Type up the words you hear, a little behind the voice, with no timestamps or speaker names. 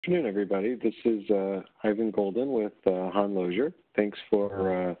Good afternoon, everybody. This is Ivan Golden with Hahn Loeser. Thanks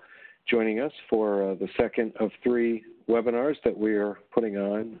for joining us for the second of three webinars that we are putting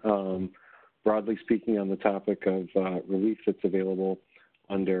on, broadly speaking, on the topic of relief that's available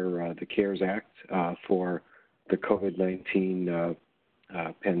under the CARES Act for the COVID-19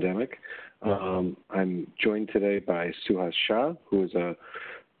 pandemic. I'm joined today by Suhas Shah, who is a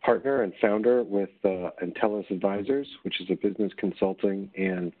partner and founder with Intyllus Advisors, which is a business consulting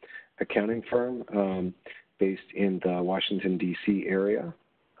and accounting firm based in the Washington, D.C. area.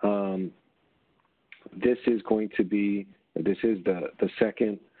 This is the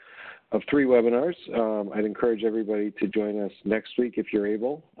second of three webinars. I'd encourage everybody to join us next week if you're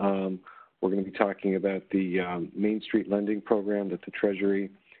able. We're going to be talking about the Main Street lending program that the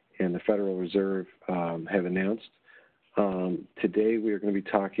Treasury and the Federal Reserve have announced. Today we are going to be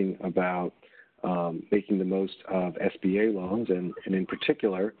talking about making the most of SBA loans and in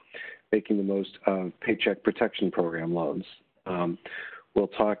particular making the most of Paycheck Protection Program loans. We'll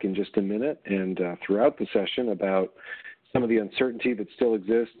talk in just a minute and throughout the session about some of the uncertainty that still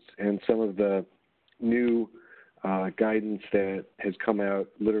exists and some of the new guidance that has come out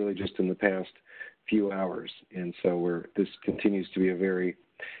literally just in the past few hours. And so this continues to be a very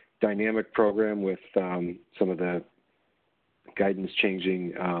dynamic program with some of the guidance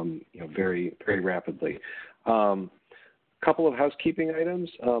changing very, very rapidly. Couple of housekeeping items.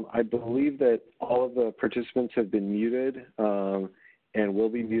 I believe that all of the participants have been muted and will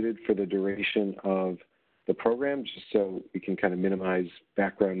be muted for the duration of the program, just so we can kind of minimize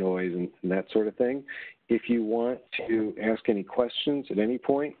background noise and that sort of thing. If you want to ask any questions at any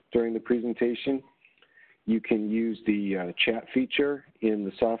point during the presentation, you can use the chat feature in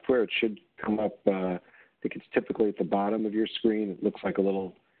the software. It should come up, I think it's typically at the bottom of your screen. It looks like a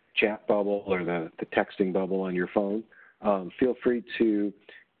little chat bubble or the texting bubble on your phone. Feel free to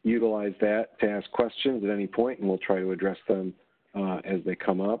utilize that to ask questions at any point, and we'll try to address them as they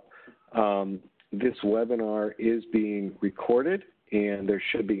come up. This webinar is being recorded, and there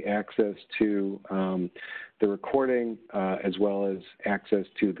should be access to the recording as well as access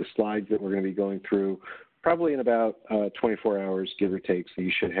to the slides that we're going to be going through probably in about 24 hours, give or take. So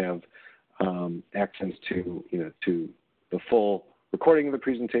you should have access to to the full recording of the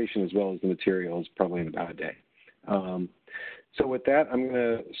presentation as well as the materials probably in about a day. So with that, I'm going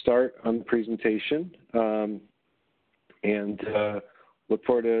to start on the presentation and look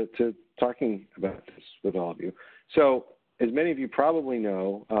forward to talking about this with all of you. So as many of you probably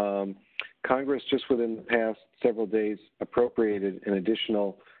know, Congress just within the past several days appropriated an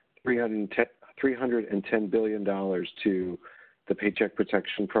additional $310 billion to the Paycheck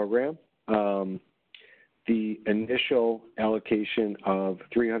Protection Program. The initial allocation of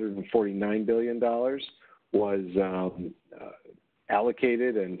 $349 billion was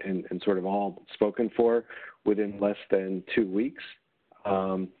allocated and sort of all spoken for within less than 2 weeks.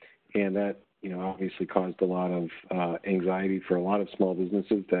 And that, obviously caused a lot of anxiety for a lot of small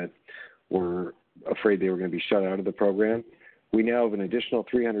businesses that were afraid they were going to be shut out of the program. We now have an additional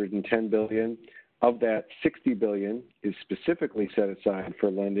 $310 billion. Of that, $60 billion is specifically set aside for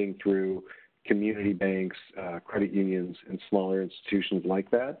lending through community banks, credit unions, and smaller institutions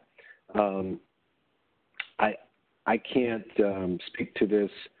like that. I can't speak to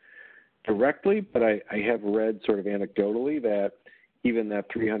this directly, but I have read sort of anecdotally that even that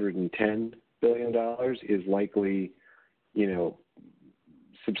 $310 billion is likely,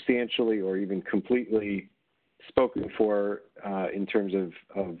 substantially or even completely spoken for in terms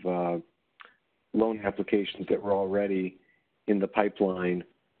of loan applications that were already in the pipeline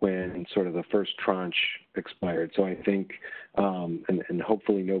when sort of the first tranche expired. So I think, and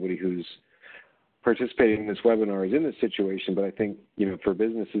hopefully nobody who's participating in this webinar is in this situation, but I think, for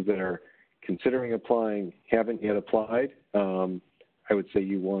businesses that are considering applying, haven't yet applied, I would say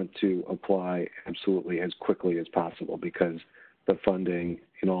you want to apply absolutely as quickly as possible because the funding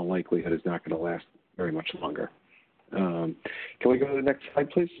in all likelihood is not going to last very much longer. Can we go to the next slide,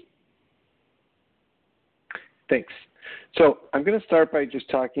 please? Thanks. So I'm going to start by just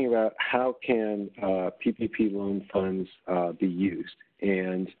talking about how can PPP loan funds be used.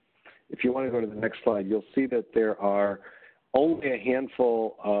 And if you want to go to the next slide, you'll see that there are only a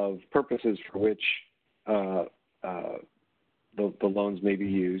handful of purposes for which the loans may be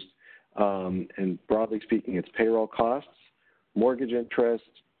used. And broadly speaking, it's payroll costs, mortgage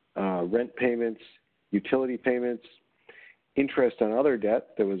interest, rent payments, utility payments, interest on other debt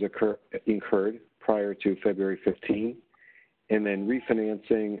that was incurred prior to February 15, and then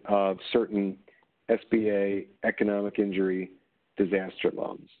refinancing of certain SBA economic injury disaster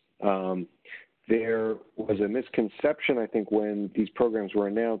loans. there was a misconception, I think, when these programs were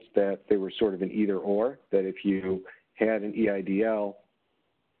announced that they were sort of an either or, that if you had an EIDL,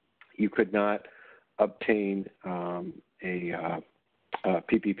 you could not obtain a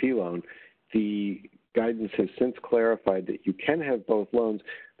PPP loan. The guidance has since clarified that you can have both loans,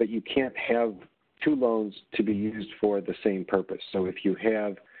 but you can't have two loans to be used for the same purpose. So if you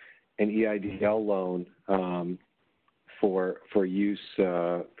have an EIDL loan for use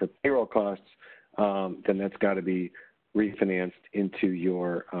for payroll costs, then that's got to be refinanced into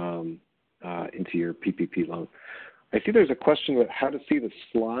your PPP loan. I see there's a question about how to see the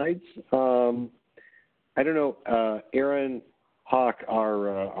slides. I don't know. Aaron Hawk,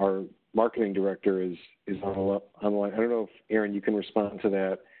 our marketing director, is on the line. I don't know if, Aaron, you can respond to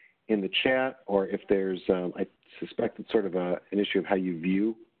that in the chat, or if there's, I suspect it's sort of an issue of how you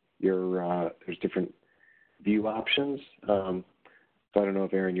view your, there's different view options. So I don't know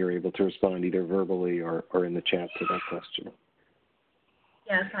if, Aaron, you're able to respond either verbally or in the chat to that question.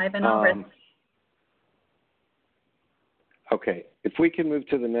 Yes, I've been over. Okay, if we can move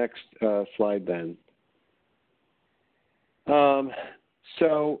to the next slide then.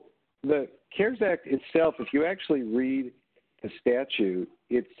 So the CARES Act itself, if you actually read the statute,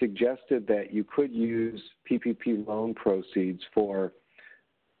 it suggested that you could use PPP loan proceeds for,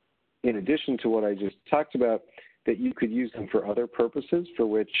 in addition to what I just talked about, that you could use them for other purposes for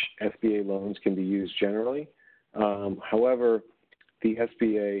which SBA loans can be used generally. However, the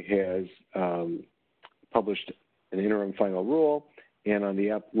SBA has published an interim final rule, and on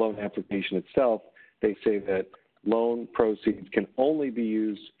the loan application itself, they say that loan proceeds can only be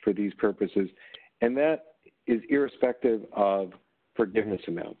used for these purposes, and that is irrespective of forgiveness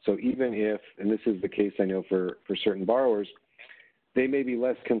amount. So even if, and this is the case I know for certain borrowers, they may be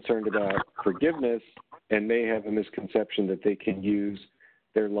less concerned about forgiveness and may have a misconception that they can use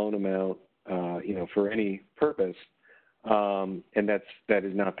their loan amount, for any purpose, and that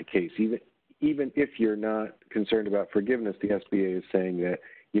is not the case. Even if you're not concerned about forgiveness, the SBA is saying that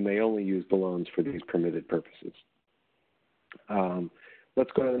you may only use the loans for these permitted purposes.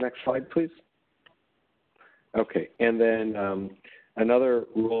 Let's go to the next slide, please. Okay, and then another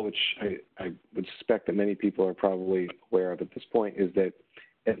rule, which I would suspect that many people are probably aware of at this point, is that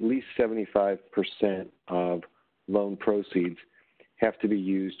at least 75% of loan proceeds have to be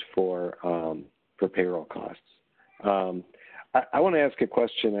used for payroll costs. I want to ask a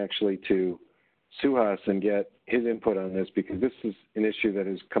question actually to Suhas and get his input on this, because this is an issue that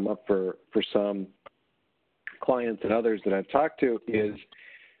has come up for some clients and others that I've talked to. Is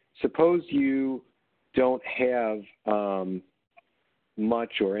suppose you don't have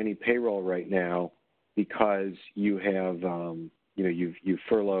much or any payroll right now because you have you've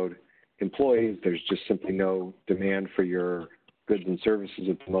furloughed employees. There's just simply no demand for your goods and services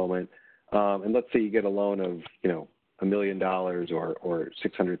at the moment, and let's say you get a loan of $1 million or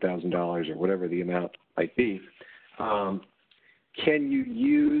 $600,000 or whatever the amount might be. Can you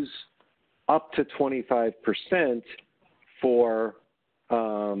use up to 25% for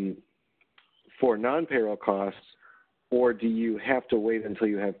non-payroll costs, or do you have to wait until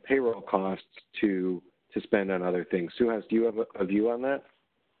you have payroll costs to spend on other things? Suhas, do you have a view on that?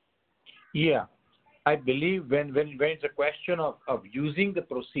 Yeah. I believe when it's a question of using the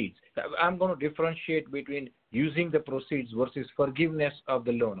proceeds, I'm going to differentiate between using the proceeds versus forgiveness of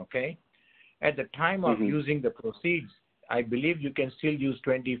the loan, okay? At the time of using the proceeds, I believe you can still use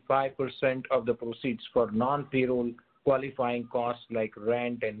 25% of the proceeds for non-payroll qualifying costs like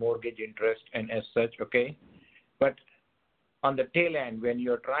rent and mortgage interest and as such, okay? But on the tail end, when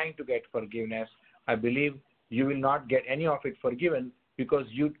you're trying to get forgiveness, I believe you will not get any of it forgiven because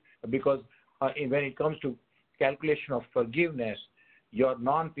when it comes to calculation of forgiveness, your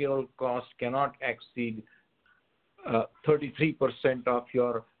non-payroll cost cannot exceed 33% of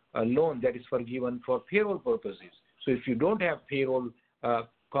your loan that is forgiven for payroll purposes. So if you don't have payroll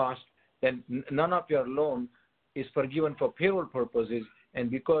cost, then none of your loan is forgiven for payroll purposes. And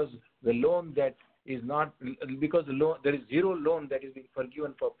because the loan that is not, because there is zero loan that is being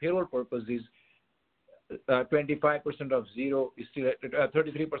forgiven for payroll purposes, 25% of zero is still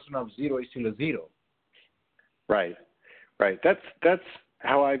 33% of zero is still a zero. Right. That's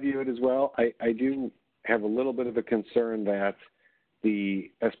how I view it as well. I do have a little bit of a concern that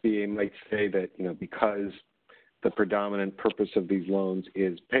the SBA might say that because the predominant purpose of these loans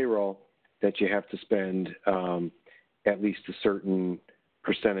is payroll, that you have to spend at least a certain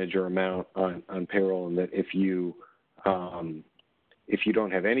percentage or amount on payroll, and that if you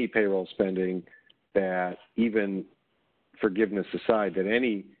don't have any payroll spending, that even forgiveness aside, that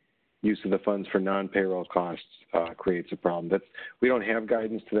any use of the funds for non-payroll costs creates a problem. We don't have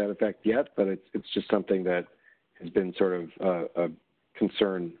guidance to that effect yet, but it's just something that has been sort of a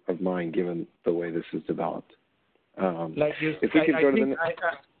concern of mine given the way this is developed. Like you, if we could go to the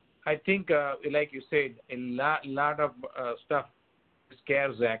I think, like you said, a lot of stuff. This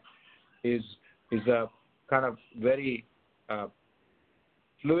CARES Act is a kind of very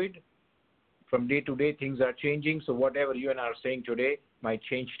fluid. From day to day, things are changing. So whatever you and I are saying today might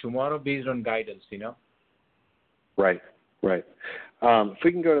change tomorrow based on guidance. Right. If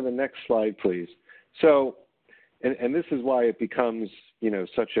we can go to the next slide, please. So, and this is why it becomes,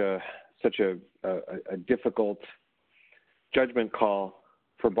 such a difficult judgment call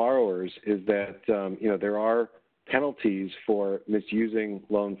for borrowers is that, there are penalties for misusing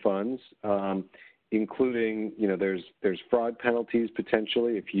loan funds, including, there's fraud penalties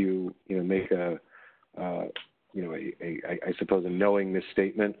potentially if you, make I suppose a knowing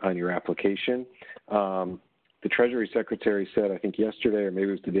misstatement on your application. The Treasury Secretary said, I think yesterday or maybe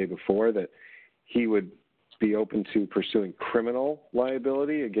it was the day before, that he would be open to pursuing criminal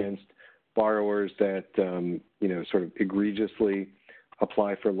liability against borrowers that, sort of egregiously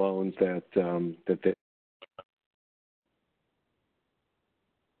apply for loans that they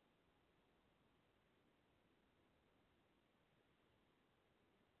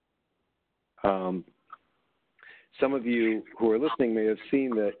some of you who are listening may have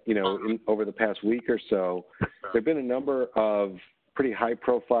seen that, over the past week or so, there have been a number of pretty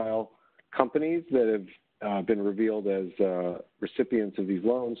high-profile companies that have been revealed as recipients of these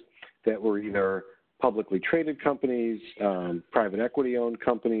loans that were either publicly traded companies, private equity-owned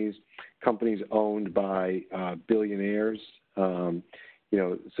companies, companies owned by billionaires. Some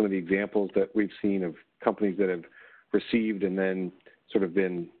of the examples that we've seen of companies that have received and then sort of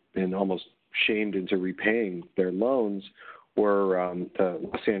been almost shamed into repaying their loans were the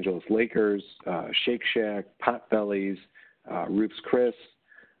Los Angeles Lakers, Shake Shack, Potbellies, Ruth's Chris.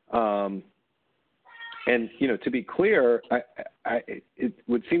 And, to be clear, it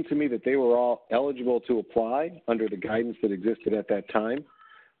would seem to me that they were all eligible to apply under the guidance that existed at that time.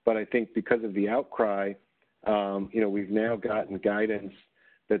 But I think because of the outcry, we've now gotten guidance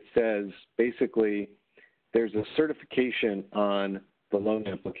that says basically there's a certification on the loan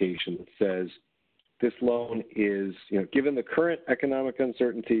application that says this loan is, given the current economic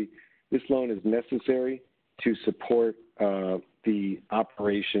uncertainty, this loan is necessary to support the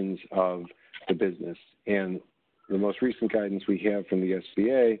operations of the business. And the most recent guidance we have from the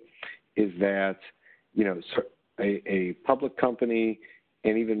SBA is that, a public company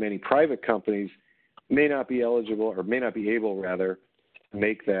and even many private companies may not be eligible or may not be able, rather, to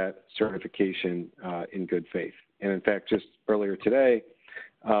make that certification in good faith. And in fact, just earlier today,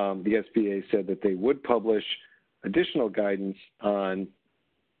 the SBA said that they would publish additional guidance on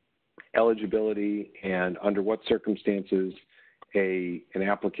eligibility and under what circumstances an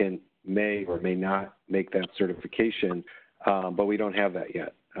applicant may or may not make that certification, but we don't have that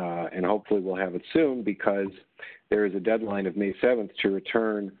yet. And hopefully we'll have it soon because there is a deadline of May 7th to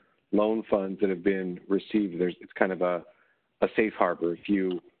return loan funds that have been received. It's kind of a safe harbor. If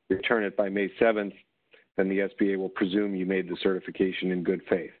you return it by May 7th, then the SBA will presume you made the certification in good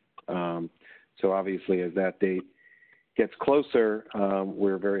faith. So obviously as that date gets closer,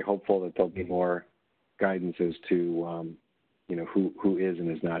 we're very hopeful that there'll be more guidance as to who is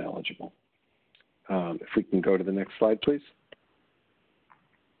and is not eligible. If we can go to the next slide, please.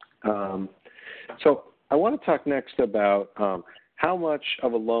 So I want to talk next about how much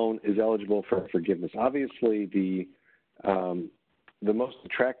of a loan is eligible for forgiveness. Obviously, the most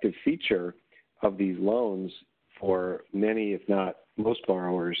attractive feature of these loans for many, if not most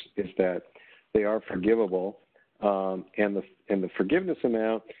borrowers, is that they are forgivable, and the forgiveness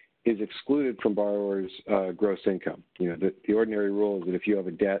amount is excluded from borrowers' gross income. The ordinary rule is that if you have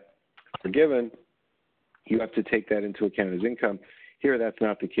a debt forgiven, you have to take that into account as income. Here, that's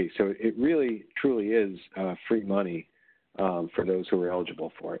not the case. So it really, truly is free money for those who are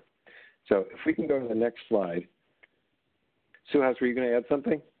eligible for it. So if we can go to the next slide. Suhas, were you going to add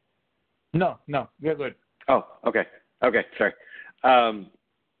something? No, we're good. Oh, okay, sorry.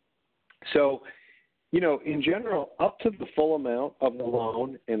 So, in general, up to the full amount of the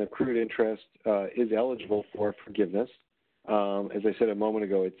loan and accrued interest is eligible for forgiveness. As I said a moment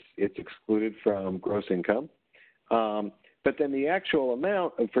ago, it's excluded from gross income. But then the actual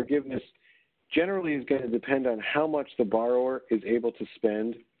amount of forgiveness generally is going to depend on how much the borrower is able to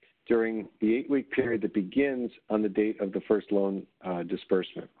spend during the 8-week period that begins on the date of the first loan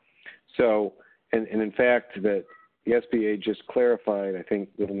disbursement. So, and in fact, that the SBA just clarified, I think,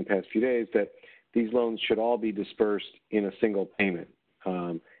 within the past few days, that these loans should all be dispersed in a single payment.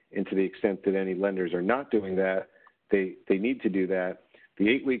 and to the extent that any lenders are not doing that, they need to do that. The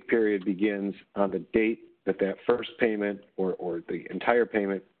 8-week period begins on the date that that first payment or the entire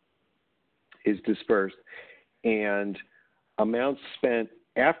payment is dispersed, and amounts spent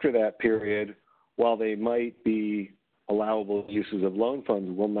after that period, while they might be allowable uses of loan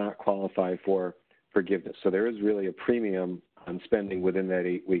funds, will not qualify for forgiveness. So there is really a premium on spending within that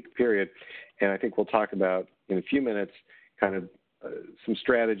 8-week period. And I think we'll talk about in a few minutes kind of some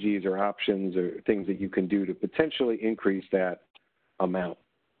strategies or options or things that you can do to potentially increase that amount.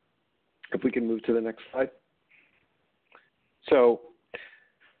 If we can move to the next slide. So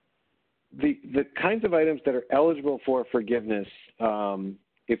the kinds of items that are eligible for forgiveness,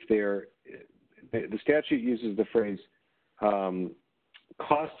 if they're, the statute uses the phrase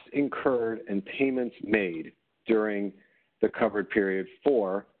costs incurred and payments made during the covered period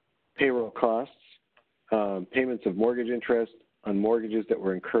for payroll costs, payments of mortgage interest on mortgages that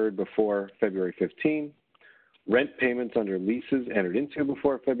were incurred before February 15, rent payments under leases entered into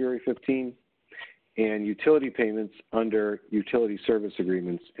before February 15, and utility payments under utility service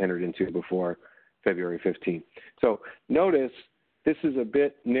agreements entered into before February 15. So notice this is a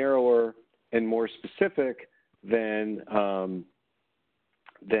bit narrower and more specific than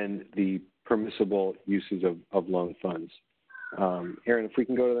the permissible uses of loan funds. Aaron, if we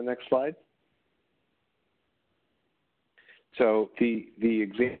can go to the next slide. So the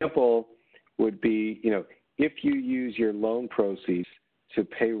example would be, if you use your loan proceeds to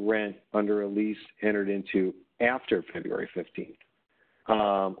pay rent under a lease entered into after February 15th,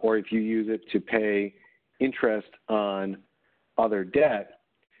 or if you use it to pay interest on other debt,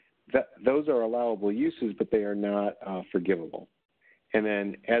 those are allowable uses, but they are not forgivable. And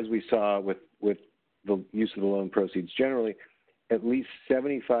then, as we saw with the use of the loan proceeds generally, at least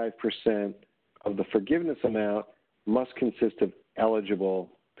 75% of the forgiveness amount must consist of eligible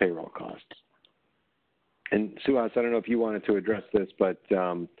payroll costs. And Suhas, I don't know if you wanted to address this, but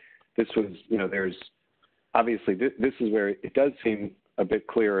this was, there's obviously this is where it does seem a bit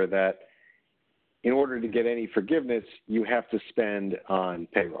clearer that in order to get any forgiveness, you have to spend on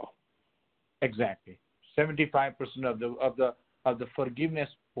payroll. Exactly. 75% of the forgiveness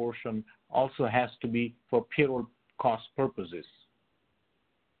portion also has to be for payroll cost purposes.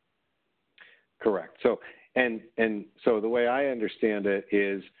 Correct. So and so the way I understand it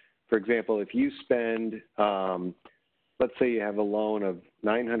is, for example, if you spend, let's say you have a loan of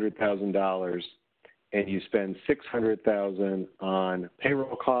 $900,000 and you spend $600,000 on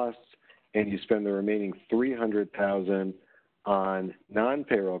payroll costs and you spend the remaining $300,000 on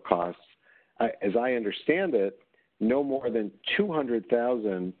non-payroll costs, as I understand it, no more than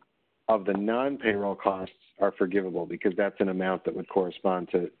 $200,000 of the non-payroll costs are forgivable because that's an amount that would correspond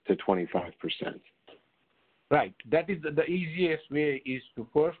to 25%. Right. That is the easiest way is to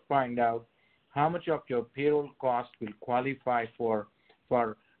first find out how much of your payroll cost will qualify for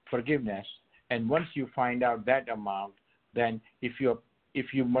forgiveness, and once you find out that amount, then if you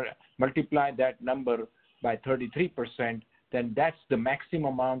multiply that number by 33%, then that's the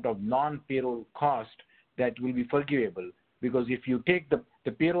maximum amount of non-payroll cost that will be forgivable. Because if you take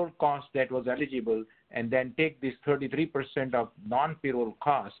the payroll cost that was eligible and then take this 33% of non-payroll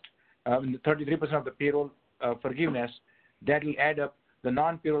cost, 33% of the payroll forgiveness, that will add up. The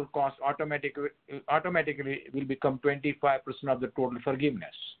non-payroll cost automatically will become 25% of the total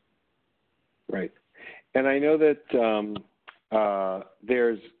forgiveness. Right. And I know that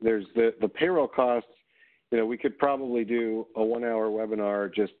there's the payroll costs. We could probably do a 1-hour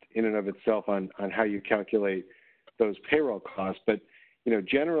webinar just in and of itself on how you calculate those payroll costs. But,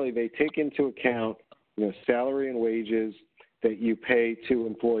 generally they take into account, salary and wages that you pay to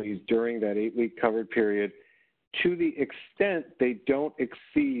employees during that 8-week covered period to the extent they don't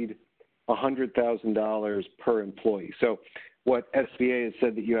exceed $100,000 per employee. So what SBA has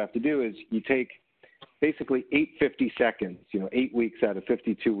said that you have to do is you take basically 8 50-seconds, 8 weeks out of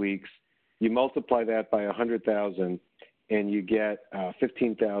 52 weeks, you multiply that by 100,000 and you get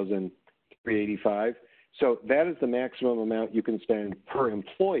 15,385. So that is the maximum amount you can spend per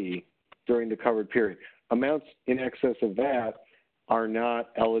employee during the covered period. Amounts in excess of that are not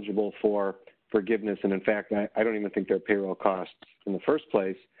eligible for forgiveness, and in fact, I don't even think they're payroll costs in the first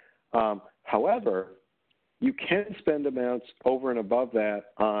place. However, you can spend amounts over and above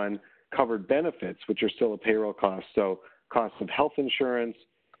that on covered benefits, which are still a payroll cost. So costs of health insurance,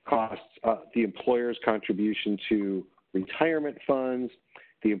 costs, the employer's contribution to retirement funds,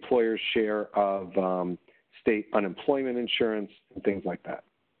 the employer's share of state unemployment insurance, and things like that.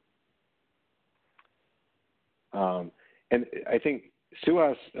 And I think,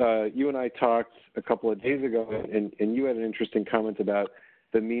 Suhas, you and I talked a couple of days ago, and you had an interesting comment about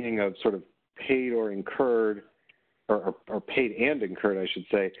the meaning of sort of paid or incurred, or paid and incurred, I should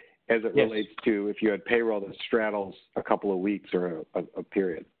say, as it relates to if you had payroll that straddles a couple of weeks or a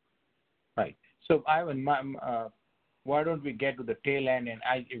period. Right. So, Ivan, why don't we get to the tail end? And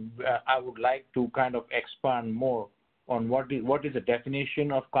I would like to kind of expand more on what is the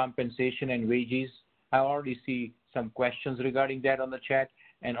definition of compensation and wages. I already see some questions regarding that on the chat,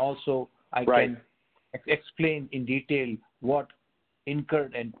 and also I can explain in detail what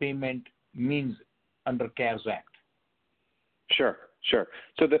incurred and payment means under CARES Act. Sure.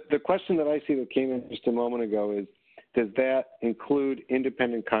 So the question that I see that came in just a moment ago is, does that include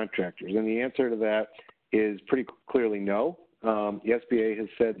independent contractors? And the answer to that is pretty clearly no. The SBA has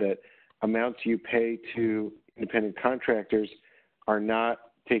said that amounts you pay to independent contractors are not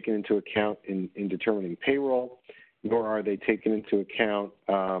taken into account in determining payroll, nor are they taken into account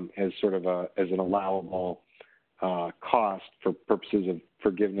as sort of as an allowable cost for purposes of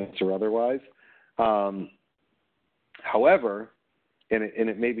forgiveness or otherwise. However, and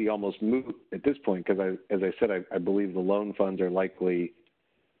it may be almost moot at this point because, as I said, I believe the loan funds are likely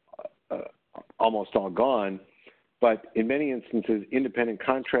almost all gone. But in many instances, independent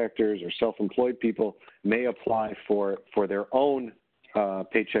contractors or self-employed people may apply for their own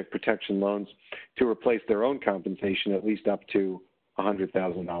paycheck protection loans to replace their own compensation, at least up to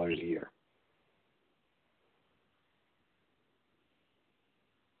 $100,000 a year.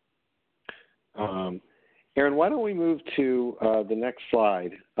 Aaron, why don't we move to the next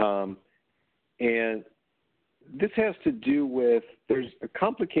slide? And this has to do with, there's a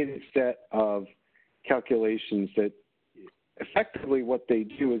complicated set of calculations that effectively what they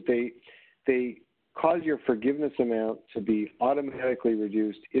do is they cause your forgiveness amount to be automatically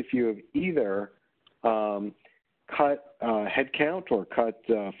reduced if you have either cut headcount or cut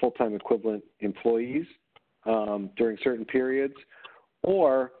full-time equivalent employees during certain periods,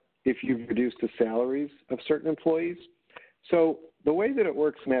 or if you've reduced the salaries of certain employees. So the way that it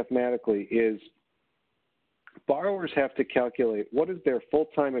works mathematically is borrowers have to calculate what is their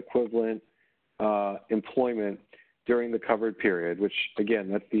full-time equivalent employment during the covered period, which, again,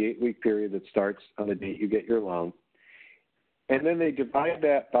 that's the 8-week period that starts on the date you get your loan. And then they divide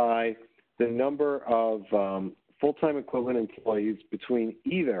that by the number of full-time equivalent employees between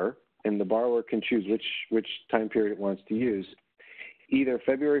either, and the borrower can choose which time period it wants to use, either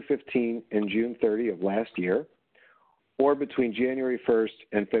February 15 and June 30 of last year, or between January 1st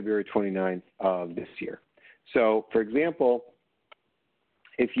and February 29th of this year. So, for example,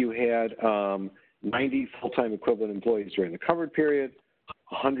 if you had 90 full-time equivalent employees during the covered period,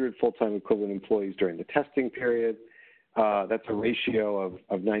 100 full-time equivalent employees during the testing period, that's a ratio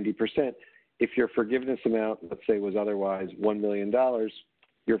of 90%. If your forgiveness amount, let's say, was otherwise $1 million,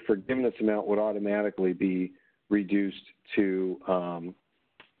 your forgiveness amount would automatically be reduced to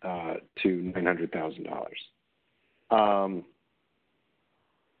 $900,000.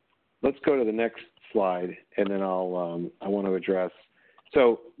 Let's go to the next slide, and then I want to address.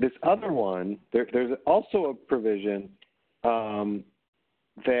 So this other one, there's also a provision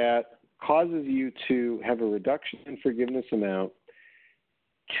that causes you to have a reduction in forgiveness amount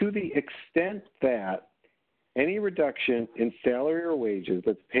to the extent that any reduction in salary or wages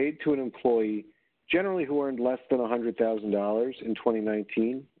that's paid to an employee generally who earned less than $100,000 in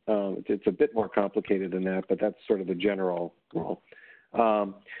 2019. It's a bit more complicated than that, but that's sort of the general rule.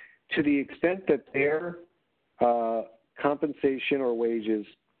 To the extent that their compensation or wages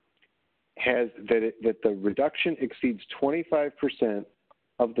that the reduction exceeds 25%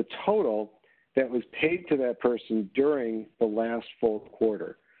 of the total that was paid to that person during the last full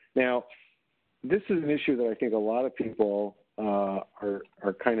quarter. Now, this is an issue that I think a lot of people are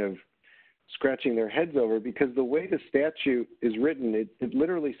kind of scratching their heads over, because the way the statute is written, it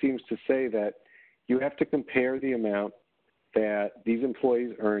literally seems to say that you have to compare the amount that these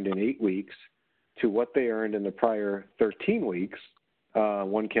employees earned in 8 weeks to what they earned in the prior 13 weeks,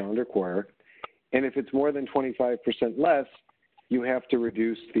 one calendar quarter. And if it's more than 25% less, you have to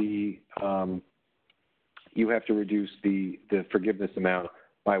reduce the forgiveness amount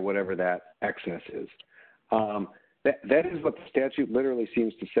by whatever that excess is. That is what the statute literally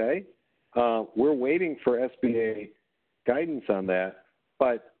seems to say. We're waiting for SBA guidance on that,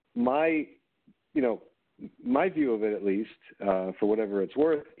 but my view of it, at least, for whatever it's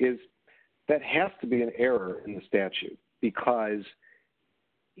worth, is that has to be an error in the statute, because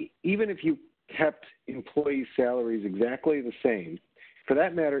even if you kept employee salaries exactly the same, for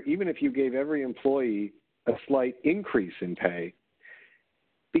that matter, even if you gave every employee a slight increase in pay,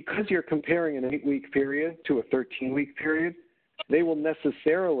 because you're comparing an 8-week period to a 13-week period, they will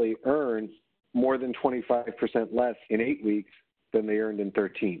necessarily earn more than 25% less in 8 weeks than they earned in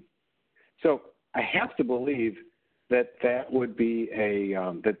 13. So I have to believe that that would be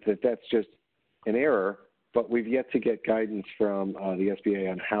that's just an error, but we've yet to get guidance from the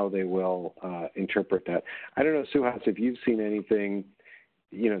SBA on how they will interpret that. I don't know, Suhas, if you've seen anything,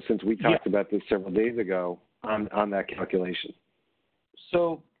 since we talked about this several days ago on that calculation.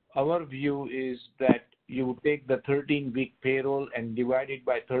 So our view is that you would take the 13-week payroll and divide it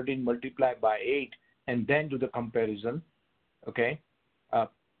by 13, multiply by 8, and then do the comparison, okay?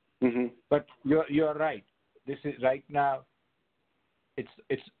 But you're right. This is right now,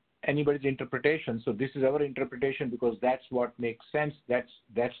 it's anybody's interpretation. So this is our interpretation because that's what makes sense. That's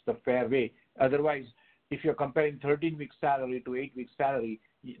the fair way. Otherwise, if you're comparing 13-week salary to 8-week salary,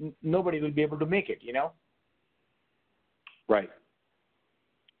 nobody will be able to make it, Right.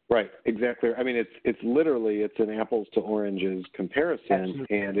 Right, exactly. I mean, it's literally an apples to oranges comparison.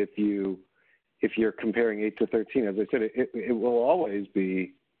 Absolutely. And if you're comparing 8 to 13, as I said, it will always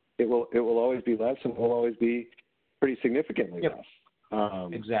be always be less, and will always be pretty significantly less.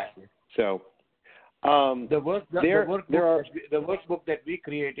 Exactly. So the workbook that we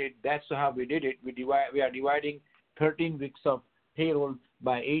created, that's how we did it. We are dividing 13 weeks of payroll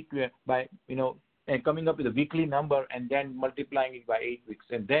by 8 and coming up with a weekly number and then multiplying it by 8 weeks,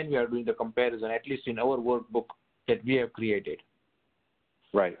 and then we are doing the comparison, at least in our workbook that we have created.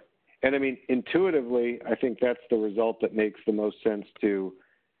 Right. And I mean, intuitively, I think that's the result that makes the most sense to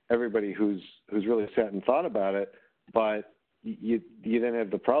everybody who's really sat and thought about it. But you then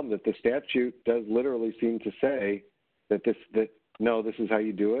have the problem that the statute does literally seem to say that this is how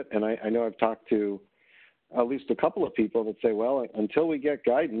you do it. And I know I've talked to at least a couple of people that say, well, until we get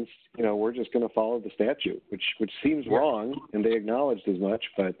guidance, we're just going to follow the statute, which seems wrong, and they acknowledged as much,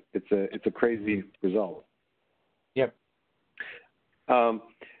 but it's a crazy result. Yep.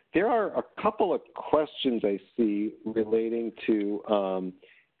 There are a couple of questions I see relating to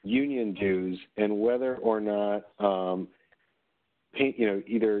union dues and whether or not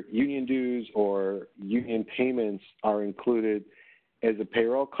either union dues or union payments are included as a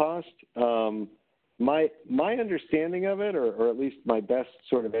payroll cost. My understanding of it, or at least my best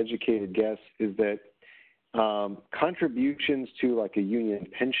sort of educated guess, is that contributions to like a union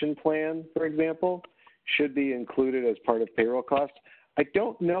pension plan, for example, should be included as part of payroll costs. I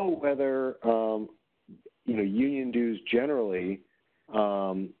don't know whether union dues generally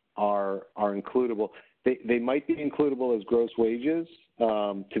are includable. They might be includable as gross wages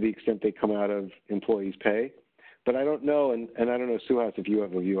to the extent they come out of employees' pay, but I don't know, and I don't know, Suhas, if you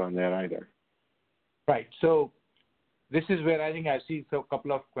have a view on that either. Right. So this is where I think I see a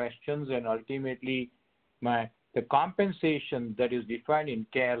couple of questions, and ultimately the compensation that is defined in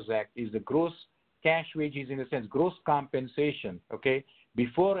CARES Act is the gross cash wages, in a sense, gross compensation, okay,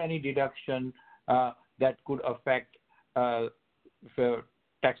 before any deduction that could affect the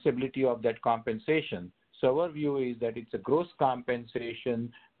taxability of that compensation. So our view is that it's a gross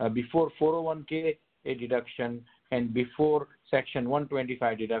compensation before 401k a deduction and before Section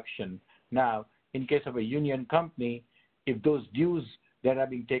 125 deduction. Now, in case of a union company, if those dues that are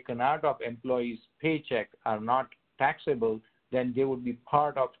being taken out of employees' paycheck are not taxable, then they would be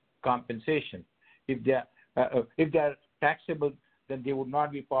part of compensation. If they are taxable, then they would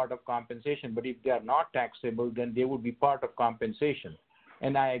not be part of compensation. But if they are not taxable, then they would be part of compensation.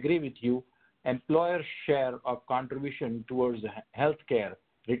 And I agree with you. Employer share of contribution towards health care,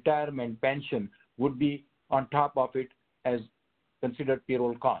 retirement, pension would be on top of it as considered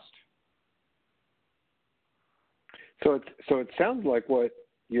payroll cost. So it sounds like what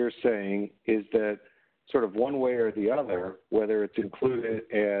you're saying is that sort of one way or the other, whether it's included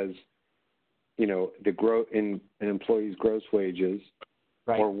as the growth in an employee's gross wages,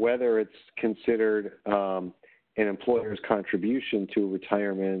 right, or whether it's considered an employer's contribution to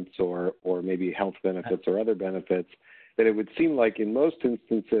retirements or maybe health benefits or other benefits, that it would seem like in most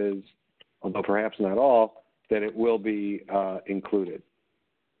instances, although perhaps not all, that it will be included.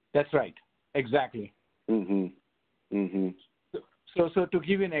 That's right. Exactly. Mm-hmm. Mm-hmm. So to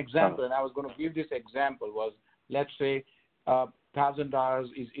give you an example, and I was going to give this example was, let's say $1,000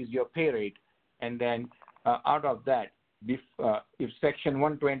 is your pay rate, and then out of that, if Section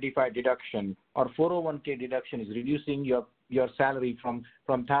 125 deduction or 401k deduction is reducing your salary from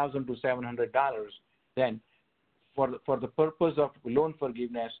 $1,000 to $700, then for the purpose of loan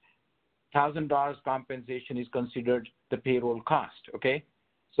forgiveness, $1,000 compensation is considered the payroll cost. Okay,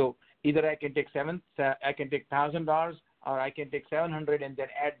 so either I can take $1,000, or I can take $700 and then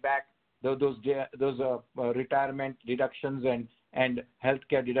add back those retirement deductions and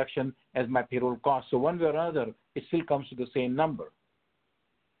healthcare deduction as my payroll cost. So one way or another, it still comes to the same number.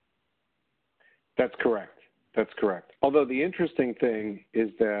 That's correct. That's correct. Although the interesting thing is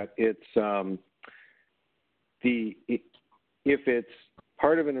that it's if it's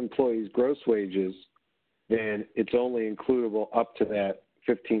part of an employee's gross wages, then it's only includable up to that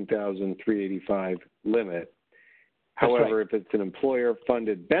 $15,385 limit. However, right. if it's an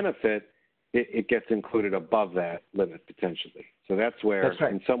employer-funded benefit, it gets included above that limit potentially. So that's where,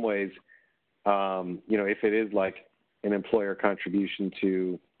 right. in some ways, if it is like an employer contribution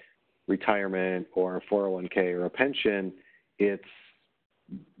to retirement or a 401k or a pension, it's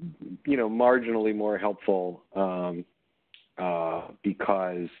marginally more helpful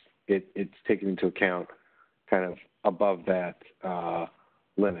because it's taken into account kind of above that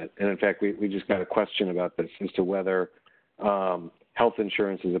limit. And in fact, we just got a question about this as to whether health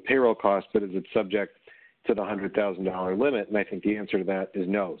insurance is a payroll cost, but is it subject to the $100,000 limit? And I think the answer to that is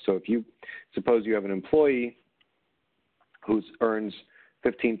no. So if you suppose you have an employee who earns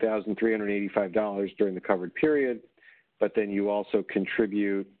 $15,385 during the covered period, but then you also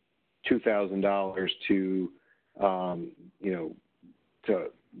contribute $2,000 to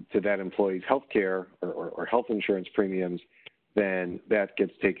that employee's health care or health insurance premiums, then that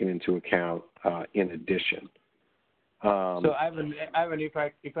gets taken into account in addition. So Ivan,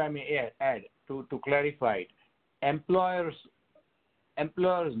 if I may add to clarify, employers'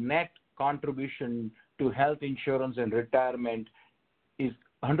 net contribution to health insurance and retirement is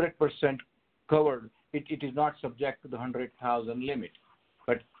 100% covered. It is not subject to the 100,000 limit.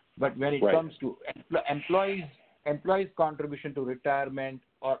 But when it right. comes to employees' contribution to retirement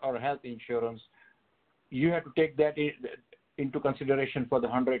or health insurance, you have to take that into consideration for the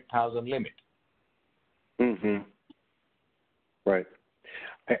 100,000 limit. Mm-hmm. Right.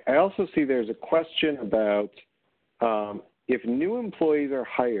 I also see there's a question about if new employees are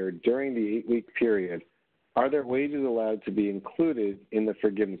hired during the 8-week period, are their wages allowed to be included in the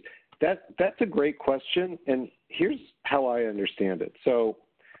forgiveness? That's a great question, and here's how I understand it. So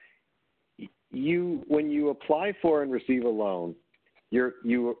when you apply for and receive a loan,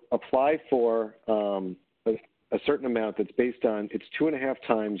 you apply for a certain amount that's based on, it's 2.5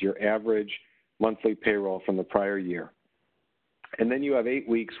 times your average monthly payroll from the prior year. And then you have 8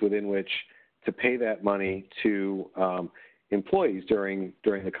 weeks within which to pay that money to employees during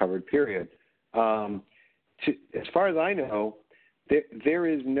the covered period. As far as I know, there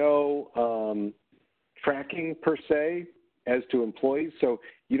is no tracking per se as to employees, so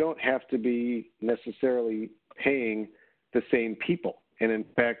you don't have to be necessarily paying the same people. And in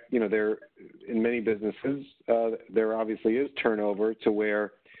fact, there in many businesses, there obviously is turnover to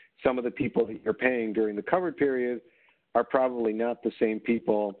where some of the people that you're paying during the covered period are probably not the same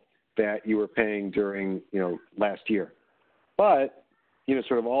people that you were paying during, last year. But,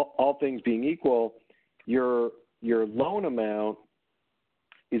 sort of all things being equal, your loan amount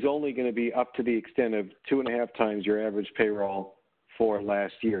is only going to be up to the extent of 2.5 times your average payroll for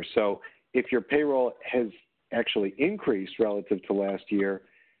last year. So if your payroll has actually increased relative to last year,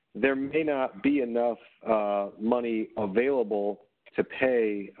 there may not be enough money available to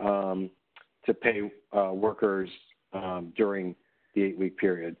pay workers during the 8-week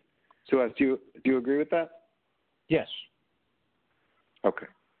period. Suhas, do you agree with that? Yes. Okay.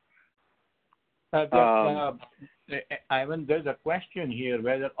 Ivan, there's a question here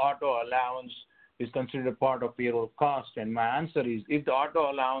whether auto allowance is considered a part of payroll cost, and my answer is if the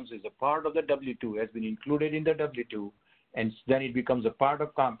auto allowance is a part of the W-2, has been included in the W-2, and then it becomes a part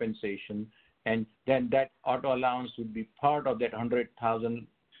of compensation, and then that auto allowance would be part of that 100,000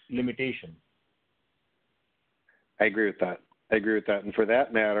 limitation. I agree with that. And for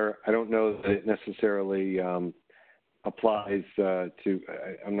that matter, I don't know that it necessarily applies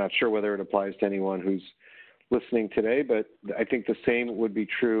I'm not sure whether it applies to anyone who's listening today, but I think the same would be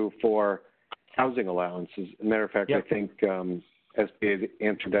true for housing allowances. As a matter of fact, yep. I think SBA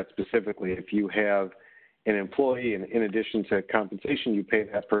answered that specifically. If you have an employee and in addition to compensation, you pay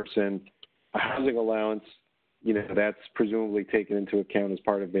that person a housing allowance, that's presumably taken into account as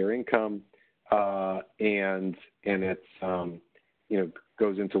part of their income, and it's,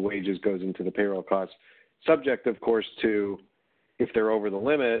 goes into wages, goes into the payroll costs, subject, of course, to if they're over the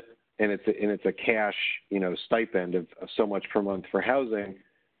limit and it's a cash, stipend of so much per month for housing,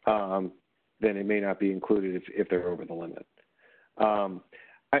 then it may not be included if they're over the limit.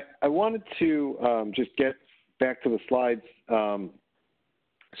 I wanted to just get back to the slides.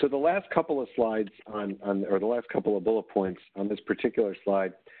 So the last couple of slides or the last couple of bullet points on this particular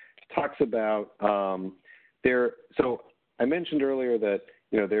slide talks about so I mentioned earlier that,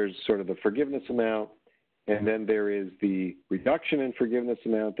 there's sort of the forgiveness amount, and then there is the reduction in forgiveness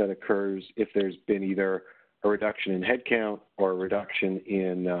amount that occurs if there's been either a reduction in headcount or a reduction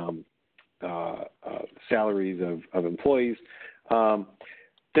in salaries of employees.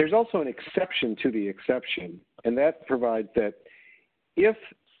 There's also an exception to the exception, and that provides that if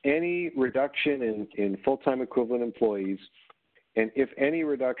any reduction in full-time equivalent employees and if any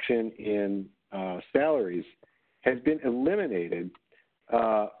reduction in salaries has been eliminated,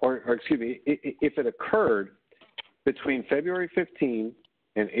 or excuse me, if it occurred between February 15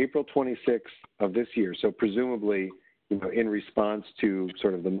 and April 26 of this year, so presumably, in response to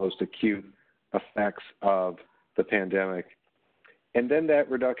sort of the most acute effects of the pandemic, and then that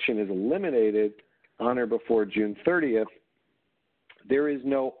reduction is eliminated on or before June 30th, there is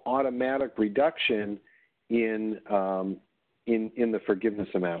no automatic reduction in the forgiveness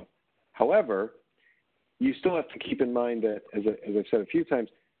amount. However, you still have to keep in mind that, as I've said a few times,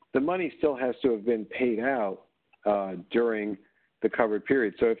 the money still has to have been paid out during the covered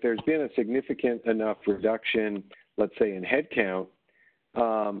period. So if there's been a significant enough reduction, let's say in headcount,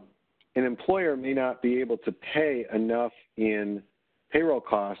 an employer may not be able to pay enough in payroll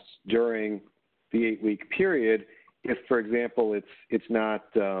costs during the 8-week period if, for example,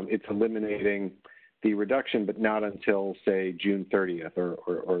 it's eliminating the reduction, but not until, say, June 30th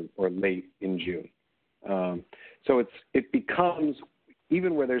or late in June. So it becomes,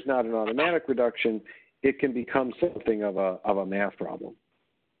 even where there's not an automatic reduction, it can become something of a math problem.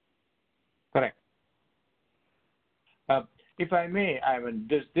 Correct. If I may, Ivan,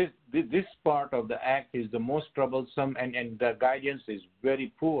 this part of the act is the most troublesome, and the guidance is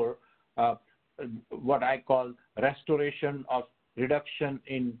very poor. What I call restoration of reduction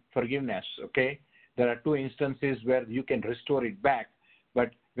in forgiveness. Okay, there are two instances where you can restore it back, but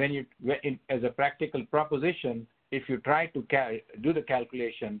as a practical proposition, if you try to do the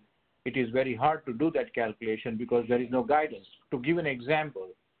calculation, it is very hard to do that calculation because there is no guidance. To give an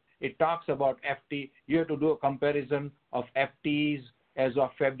example, it talks about FT. You have to do a comparison of FTs as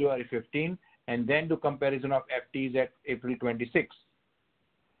of February 15 and then do comparison of FTs at April 26.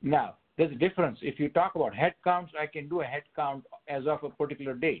 Now, there's a difference. If you talk about head counts, I can do a head count as of a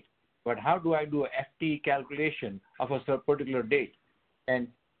particular date. But how do I do a FT calculation of a particular date? And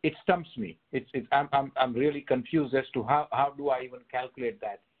it stumps me. I'm really confused as to how do I even calculate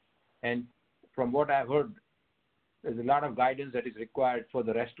that. And from what I've heard, there's a lot of guidance that is required for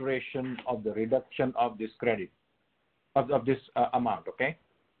the restoration of the reduction of this credit, of this amount, okay?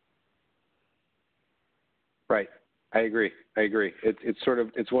 Right. I agree.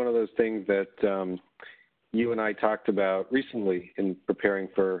 It's one of those things that you and I talked about recently in preparing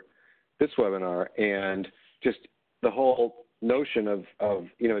for this webinar, and just the whole notion of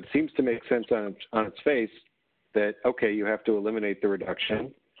it seems to make sense on its face that, okay, you have to eliminate the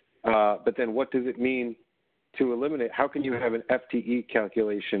reduction, but then what does it mean to eliminate? How can you have an FTE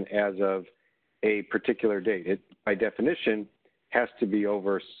calculation as of a particular date? It, by definition, has to be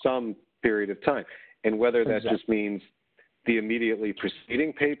over some period of time. And whether that just means the immediately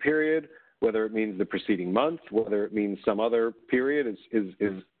preceding pay period, whether it means the preceding month, whether it means some other period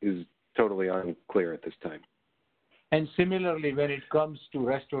is totally unclear at this time. And similarly, when it comes to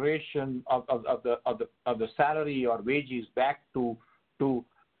restoration of the salary or wages back to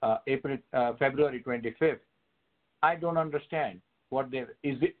February 25th, I don't understand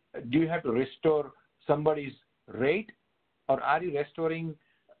do you have to restore somebody's rate, or are you restoring?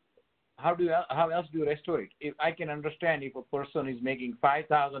 How else do you restore it? If I can understand if a person is making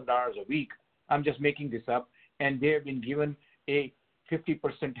 $5,000 a week, I'm just making this up, and they have been given a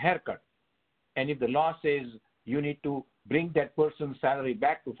 50% haircut, and if the law says you need to bring that person's salary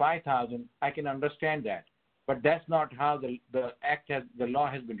back to $5,000, I can understand that. But that's not how the law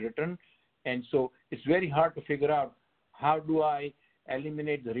has been written, and so it's very hard to figure out how do I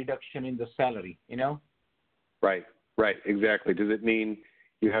eliminate the reduction in the salary, Right, exactly. Does it mean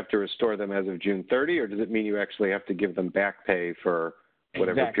you have to restore them as of June 30, or does it mean you actually have to give them back pay for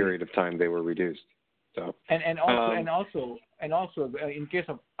whatever period of time they were reduced? So and also in case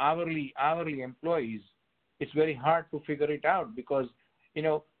of hourly employees, it's very hard to figure it out because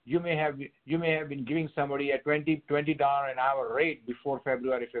you may have been giving somebody a $20 an hour rate before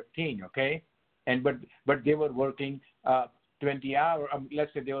February 15, okay, but they were working 20 hours.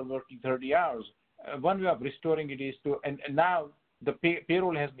 Let's say they were working 30 hours. One way of restoring it is and now the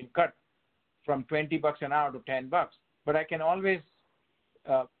payroll has been cut from $20 an hour to $10, but I can always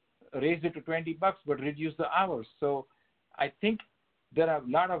raise it to $20, but reduce the hours. So I think there are a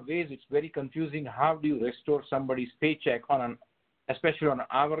lot of ways. It's very confusing. How do you restore somebody's paycheck especially on an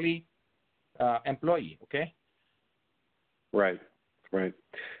hourly employee? Okay. Right.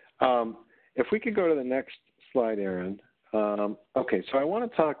 If we could go to the next slide, Aaron. Okay, so I want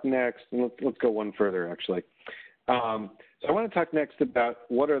to talk next, and let's go one further, actually. So I want to talk next about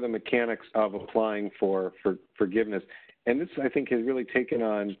what are the mechanics of applying for forgiveness. And this, I think, has really taken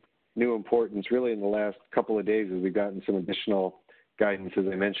on new importance really in the last couple of days as we've gotten some additional guidance, as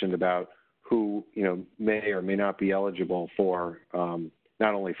I mentioned, about who, may or may not be eligible for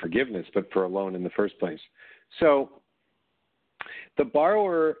not only forgiveness, but for a loan in the first place. So the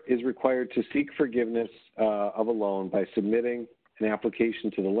borrower is required to seek forgiveness of a loan by submitting an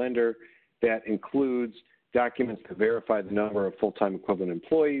application to the lender that includes documents to verify the number of full-time equivalent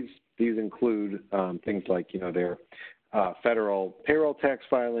employees. These include things like, their federal payroll tax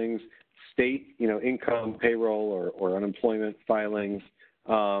filings, state, income, payroll, or unemployment filings,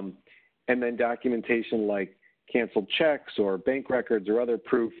 and then documentation like canceled checks or bank records or other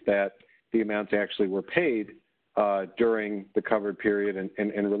proof that the amounts actually were paid during the covered period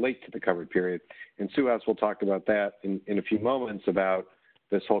and relate to the covered period. And Suhas will talk about that in a few moments about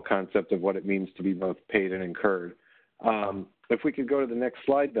this whole concept of what it means to be both paid and incurred. If we could go to the next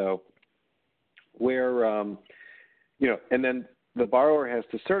slide, though, where, and then the borrower has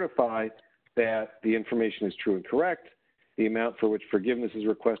to certify that the information is true and correct, the amount for which forgiveness is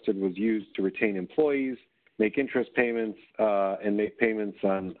requested was used to retain employees, make interest payments, and make payments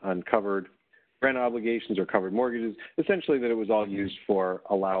on covered rent obligations or covered mortgages, essentially that it was all used for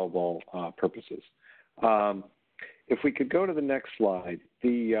allowable purposes. If we could go to the next slide,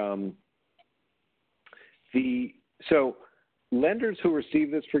 so lenders who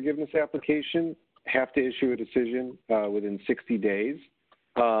receive this forgiveness application have to issue a decision within 60 days.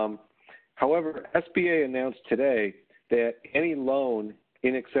 However, SBA announced today that any loan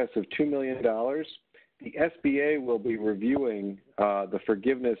in excess of $2 million, the SBA will be reviewing the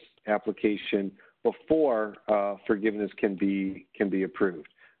forgiveness application before forgiveness can be approved.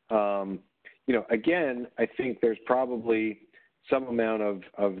 Again, I think there's probably some amount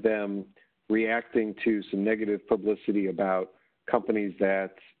of them reacting to some negative publicity about companies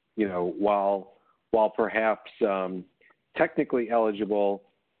that, while perhaps technically eligible,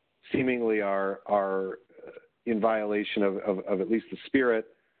 seemingly are in violation of at least the spirit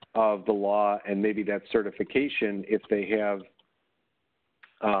of the law and maybe that certification if they have,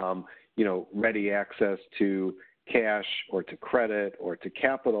 ready access to cash or to credit or to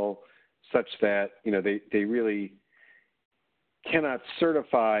capital such that, they really cannot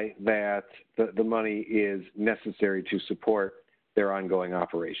certify that the money is necessary to support their ongoing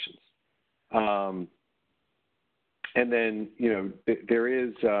operations. And then, there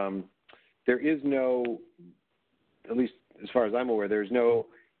is no, at least as far as I'm aware, there's no,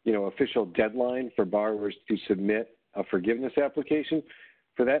 official deadline for borrowers to submit a forgiveness application.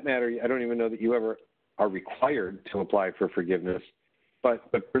 For that matter, I don't even know that you ever are required to apply for forgiveness,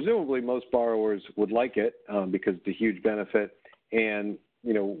 but presumably most borrowers would like it because it's a huge benefit. And,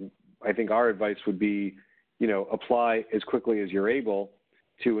 I think our advice would be, apply as quickly as you're able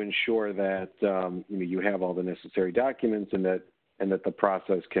to ensure that, you have all the necessary documents and that the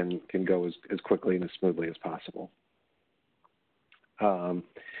process can go as quickly and as smoothly as possible.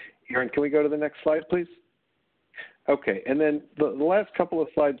 Aaron, can we go to the next slide, please? Okay, and then the last couple of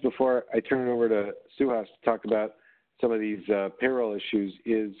slides before I turn it over to Suhas to talk about some of these payroll issues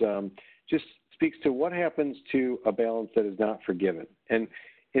is just speaks to what happens to a balance that is not forgiven. And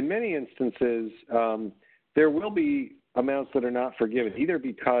in many instances, there will be amounts that are not forgiven, either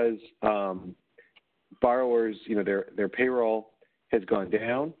because borrowers, their payroll has gone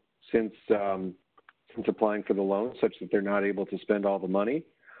down since applying for the loan, such that they're not able to spend all the money,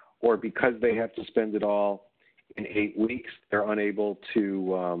 or because they have to spend it all in 8 weeks, they're unable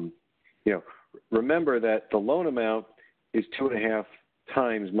to, remember that the loan amount is 2.5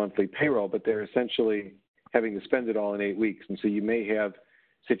 times monthly payroll, but they're essentially having to spend it all in 8 weeks. And so you may have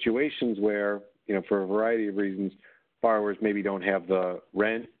situations where, for a variety of reasons, borrowers maybe don't have the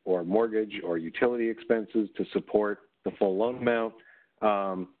rent or mortgage or utility expenses to support the full loan amount.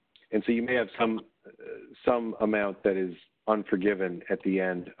 And so you may have some amount that is unforgiven at the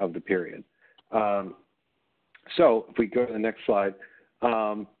end of the period. So if we go to the next slide,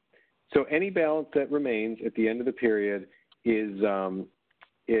 so any balance that remains at the end of the period is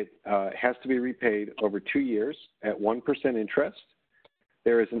it has to be repaid over 2 years at 1% interest.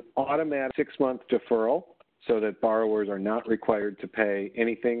 There is an automatic 6-month deferral so that borrowers are not required to pay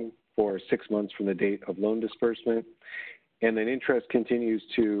anything for 6 months from the date of loan disbursement. And then interest continues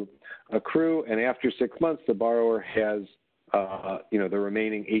to accrue, and after 6 months, the borrower has, the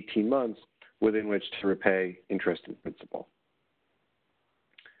remaining 18 months within which to repay interest and principal.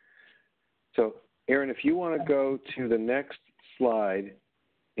 So, Aaron, if you want to go to the next slide,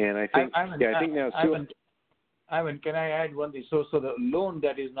 and I think, I think now, Ivan, can I add one thing? So the loan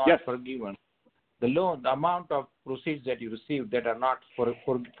that is not forgiven, the loan, the amount of proceeds that you receive that are not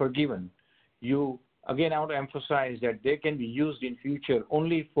forgiven, again, I want to emphasize that they can be used in future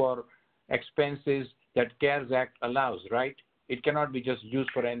only for expenses that CARES Act allows, right? It cannot be just used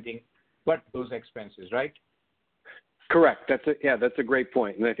for anything but those expenses, right? Correct. That's a great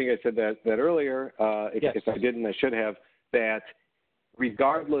point. And I think I said that earlier. If I didn't, I should have, that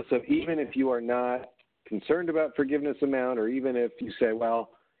regardless of, even if you are not concerned about forgiveness amount, or even if you say, well,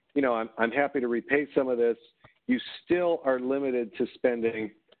 I'm happy to repay some of this, you still are limited to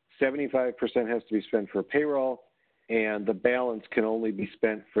spending 75% has to be spent for payroll, and the balance can only be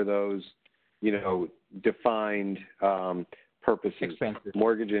spent for those, defined purposes, expenses.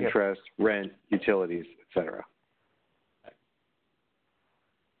 Mortgage interest, rent, utilities, etc.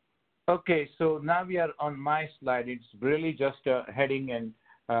 Okay, so now we are on my slide. It's really just a heading, and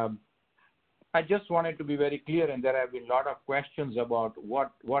I just wanted to be very clear, and there have been a lot of questions about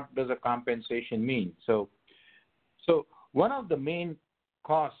what does a compensation mean. So one of the main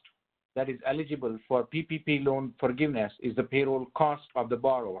costs that is eligible for PPP loan forgiveness is the payroll cost of the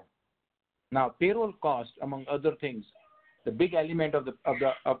borrower. Now, payroll cost, among other things, the big element of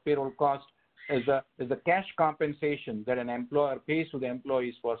payroll cost is the cash compensation that an employer pays to the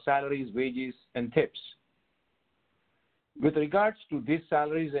employees for salaries, wages, and tips. With regards to these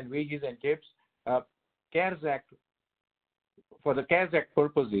salaries and wages and tips, CARES Act, for the CARES Act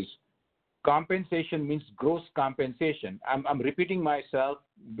purposes, compensation means gross compensation. I'm repeating myself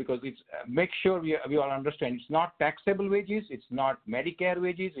because it's make sure we all understand. It's not taxable wages. It's not Medicare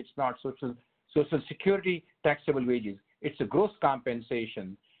wages. It's not Social Security taxable wages. It's a gross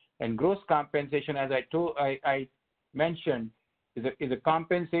compensation. And gross compensation, as I mentioned, is a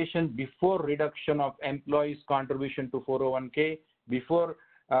compensation before reduction of employees' contribution to 401k, before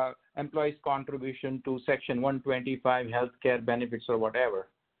employees' contribution to Section 125 healthcare benefits or whatever.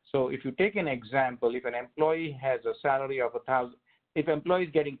 So if you take an example, if an employee has a salary of $1,000, if employee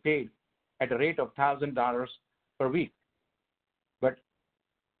is getting paid at a rate of $1,000 per week, but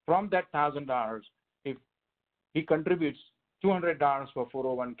from that $1,000, if he contributes $200 for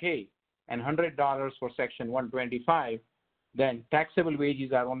 401k and $100 for Section 125, then taxable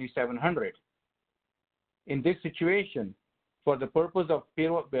wages are only $700. In this situation, for the purpose of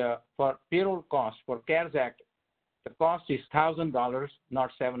payroll costs for CARES Act, the cost is $1,000,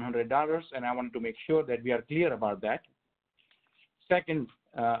 not $700, and I want to make sure that we are clear about that. Second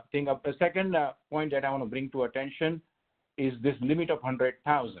point that I want to bring to attention is this limit of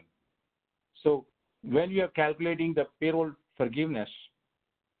 $100,000. So when we are calculating the payroll forgiveness,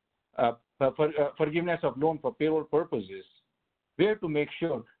 forgiveness of loan for payroll purposes, we have to make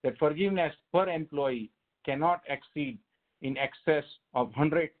sure that forgiveness per employee cannot exceed in excess of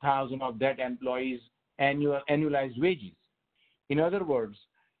 $100,000 of that employee's annualized wages. In other words,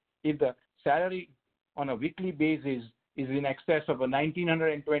 if the salary on a weekly basis is in excess of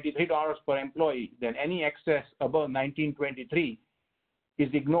 $1,923 per employee, then any excess above $1,923 is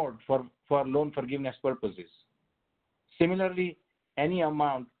ignored for loan forgiveness purposes. Similarly, any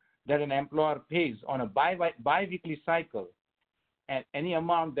amount that an employer pays on a bi-weekly cycle, and any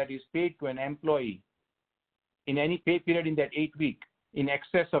amount that is paid to an employee in any pay period in that 8 week in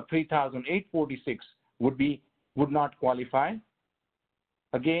excess of $3,846 would not qualify.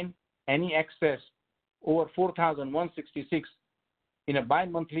 Again, any excess over $4,166 in a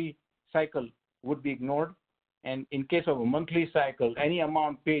bi-monthly cycle would be ignored. And in case of a monthly cycle, any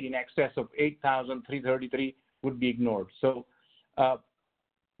amount paid in excess of $8,333 would be ignored. So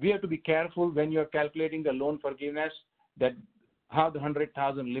we have to be careful when you're calculating the loan forgiveness that how the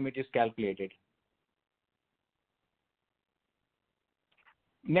 $100,000 limit is calculated.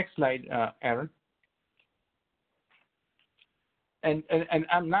 Next slide, Aaron. And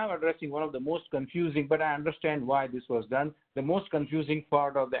I'm now addressing one of the most confusing, but I understand why this was done. The most confusing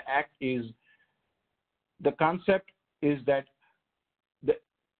part of the act is the concept is that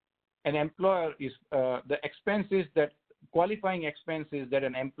an employer is the expenses that qualifying expenses that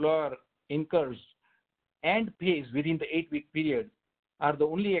an employer incurs and pays within the 8-week period are the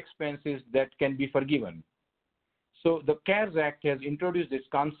only expenses that can be forgiven. So the CARES Act has introduced this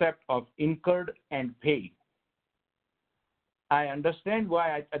concept of incurred and paid. I understand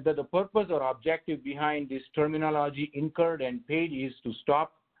why the purpose or objective behind this terminology incurred and paid is to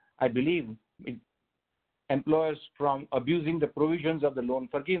stop, I believe, employers from abusing the provisions of the loan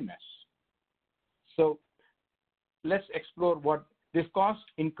forgiveness. So let's explore what this cost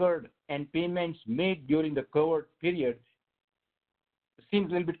incurred and payments made during the covered period seems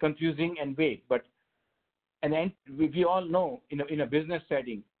a little bit confusing and vague, but we all know in a business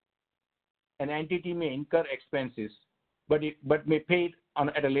setting, an entity may incur expenses, but may pay it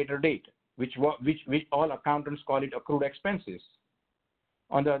at a later date. which all accountants call it accrued expenses.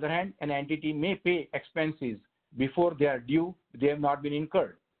 On the other hand, an entity may pay expenses before they are due, they have not been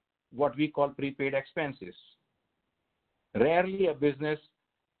incurred, what we call prepaid expenses. Rarely a business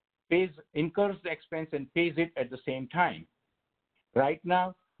incurs the expense and pays it at the same time. Right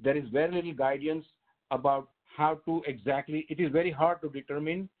now, there is very little guidance about how to exactly, it is very hard to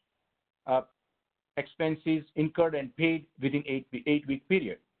determine expenses incurred and paid within 8-week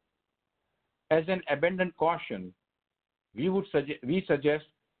period. As an abundant caution, we suggest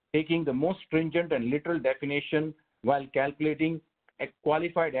taking the most stringent and literal definition while calculating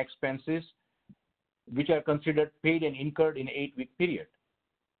qualified expenses which are considered paid and incurred in an 8-week period.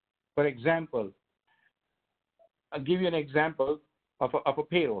 For example, I'll give you an example of a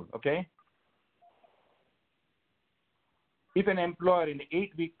payroll, okay? If an employer in an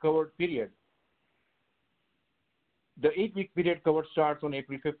 8-week covered period, the 8-week period covered starts on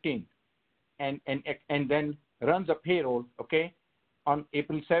April 15th and then runs a payroll, okay, on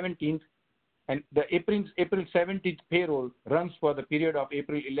April 17th, and the April 17th payroll runs for the period of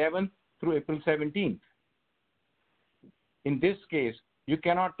April 11th through April 17th. In this case, you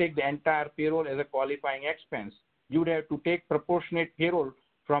cannot take the entire payroll as a qualifying expense. You would have to take proportionate payroll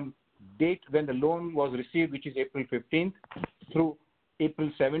from date when the loan was received, which is April 15th, through April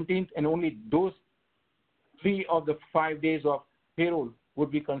 17th, and only those 3 of the 5 days of payroll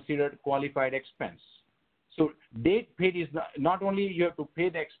would be considered qualified expense. So date paid is not only you have to pay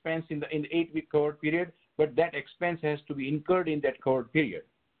the expense in the 8-week covered period, but that expense has to be incurred in that covered period.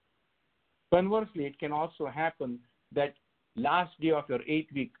 Conversely, it can also happen that last day of your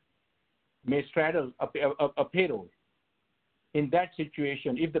 8-week may straddle a payroll. In that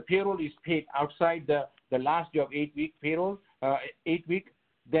situation, if the payroll is paid outside the last day of 8-week payroll, 8-week,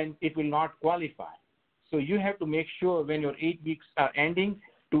 then it will not qualify. So you have to make sure when your 8 weeks are ending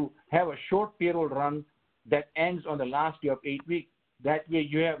to have a short payroll run that ends on the last day of 8 weeks. That way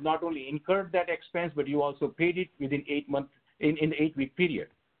you have not only incurred that expense, but you also paid it within 8 months in the 8-week period.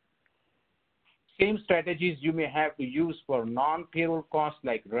 Same strategies you may have to use for non-payroll costs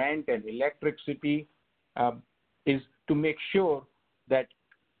like rent and electricity is to make sure that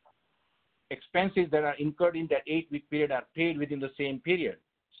expenses that are incurred in that 8-week period are paid within the same period.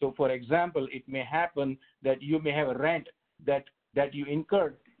 So, for example, it may happen that you may have a rent that you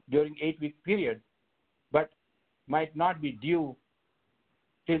incurred during 8-week period, but might not be due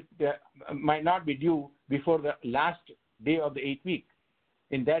before the last day of the 8th week.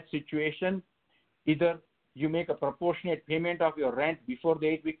 In that situation, either you make a proportionate payment of your rent before the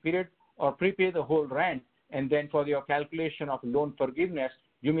 8-week period, or prepay the whole rent, and then for your calculation of loan forgiveness,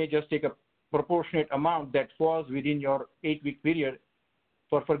 you may just take a proportionate amount that falls within your 8-week period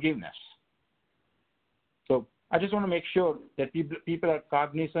for forgiveness. So I just want to make sure that people are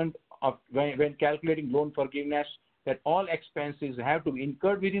cognizant of when calculating loan forgiveness that all expenses have to be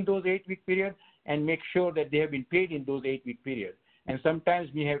incurred within those 8-week period and make sure that they have been paid in those 8-week period. And sometimes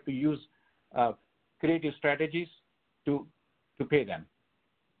we have to use creative strategies to pay them.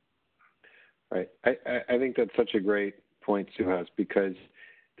 Right. I think that's such a great point, Suhas, because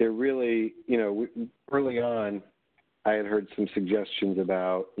they're really, early on, I had heard some suggestions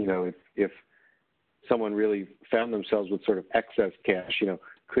about, if someone really found themselves with sort of excess cash,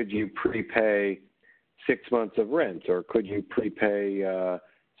 could you prepay 6 months of rent, or could you prepay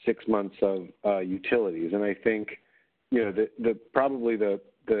 6 months of utilities? And I think, probably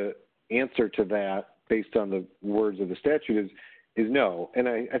the answer to that, based on the words of the statute, is no. And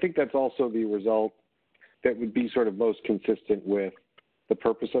I think that's also the result that would be sort of most consistent with the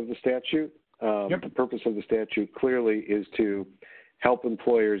purpose of the statute. Yep. The purpose of the statute clearly is to help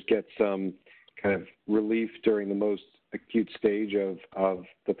employers get some kind of relief during the most acute stage of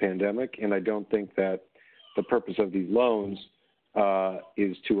the pandemic. And I don't think that the purpose of these loans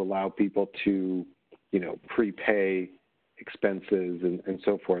is to allow people to, prepay expenses and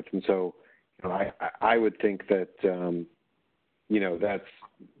so forth. And so, I would think that, that's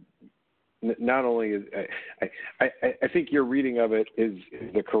not only I think your reading of it is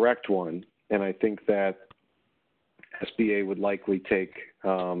the correct one, and I think that SBA would likely take,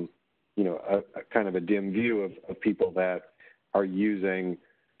 a kind of a dim view of people that are using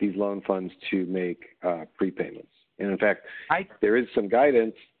these loan funds to make prepayments. And in fact, there is some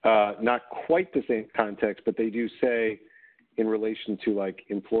guidance, not quite the same context, but they do say in relation to like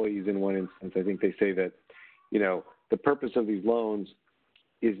employees in one instance, I think they say that, the purpose of these loans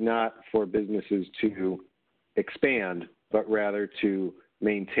is not for businesses to expand, but rather to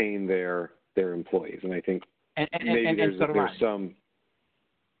maintain their employees. And I think maybe there's some,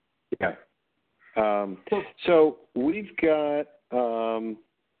 yeah. So we've got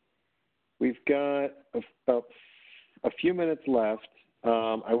we've got a few minutes left.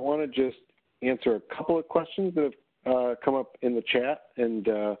 I want to just answer a couple of questions that have come up in the chat and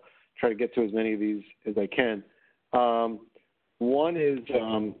try to get to as many of these as I can. One is,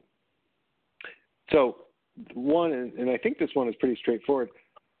 and I think this one is pretty straightforward.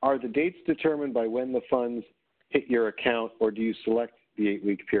 Are the dates determined by when the funds hit your account, or do you select the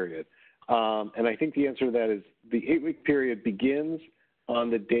 8-week period? And I think the answer to that is the 8-week period begins on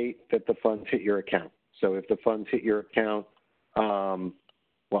the date that the funds hit your account. So if the funds hit your account,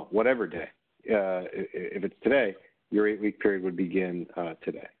 well, whatever day, if it's today, your 8-week period would begin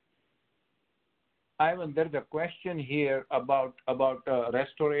today. Ivan, there's a question here about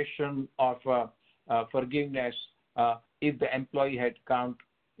restoration of forgiveness if the employee headcount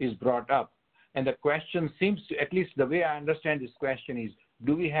is brought up. And the question seems to, at least the way I understand this question is,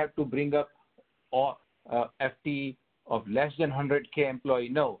 do we have to bring up FTE of less than 100K employee?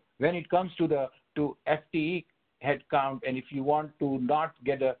 No. When it comes to FTE headcount, and if you want to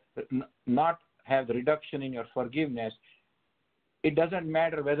not have the reduction in your forgiveness, it doesn't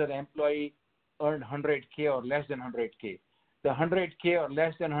matter whether the employee earned 100K or less than 100K. The 100K or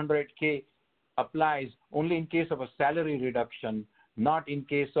less than 100K applies only in case of a salary reduction, not in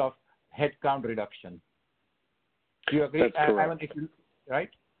case of headcount reduction. Do you agree? That's correct.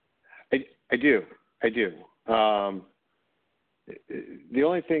 Right? I do. The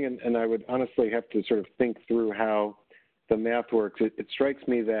only thing, and I would honestly have to sort of think through how the math works, it strikes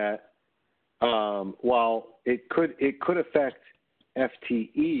me that while it could affect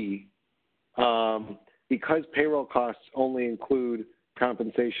FTE, because payroll costs only include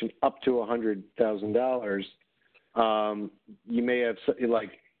compensation up to $100,000, you may have,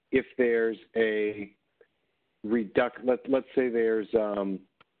 like, if there's a let's say there's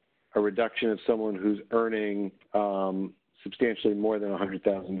a reduction of someone who's earning substantially more than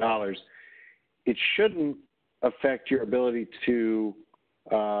 $100,000, it shouldn't affect your ability to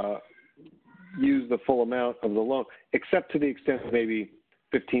use the full amount of the loan, except to the extent of maybe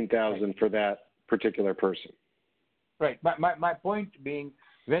 $15,000 for that particular person. Right. My point being,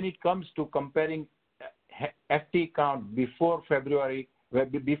 when it comes to comparing FT count before February,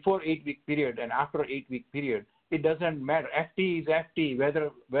 before 8-week period and after 8-week period, it doesn't matter. FT is FT,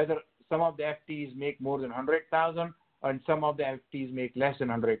 whether some of the FTs make more than 100,000 and some of the FTs make less than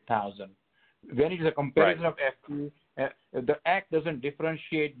 100,000. When it is a comparison of FT, the Act doesn't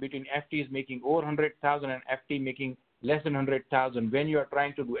differentiate between FTs making over 100,000 and FT making less than 100,000 when you are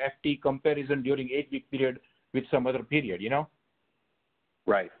trying to do FT comparison during 8-week period with some other period, you know?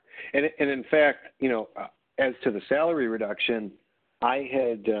 Right. And in fact, as to the salary reduction,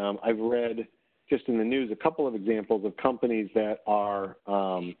 I've read just in the news a couple of examples of companies that are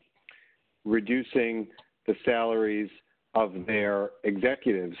reducing the salaries of their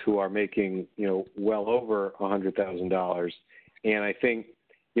executives who are making, well over $100,000. And I think,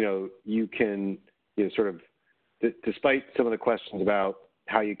 you can, sort of, despite some of the questions about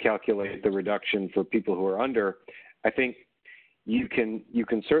how you calculate the reduction for people who are under, I think you can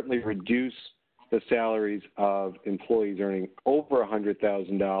certainly reduce the salaries of employees earning over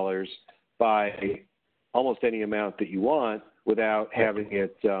 $100,000 by almost any amount that you want without having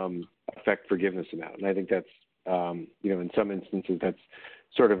it affect forgiveness amount. And I think that's, in some instances, that's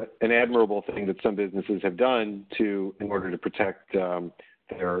sort of an admirable thing that some businesses have done in order to protect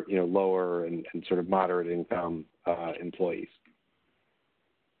their, lower and sort of moderate income employees.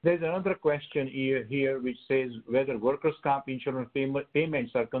 There's another question here which says whether workers' comp insurance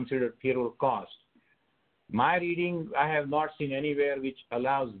payments are considered payroll costs. My reading, I have not seen anywhere which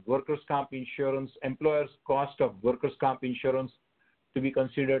allows workers' comp insurance, employers' cost of workers' comp insurance to be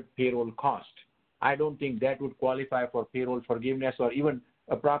considered payroll cost. I don't think that would qualify for payroll forgiveness or even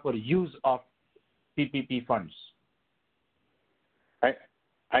a proper use of PPP funds.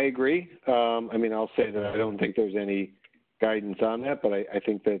 I agree. I'll say that I don't think there's any guidance on that, but I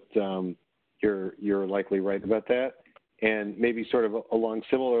think that you're likely right about that. And maybe sort of along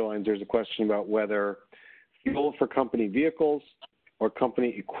similar lines, there's a question about whether fuel for company vehicles or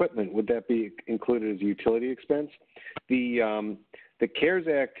company equipment, would that be included as a utility expense? The CARES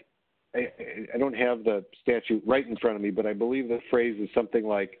Act, I don't have the statute right in front of me, but I believe the phrase is something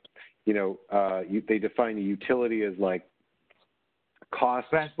like, they define a utility as like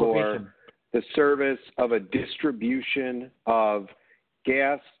costs for the service of a distribution of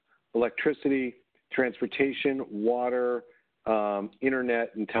gas, electricity, transportation, water,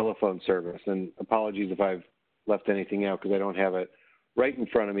 internet, and telephone service. And apologies if I've left anything out because I don't have it right in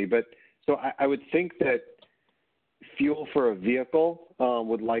front of me. But so I would think that fuel for a vehicle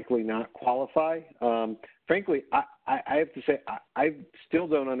would likely not qualify. Frankly, I have to say, I still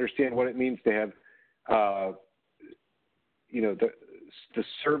don't understand what it means to have, the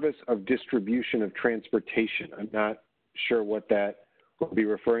service of distribution of transportation. I'm not sure what that would be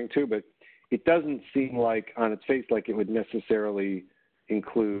referring to, but it doesn't seem like on its face like it would necessarily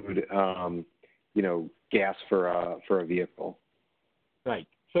include, gas for a vehicle. Right.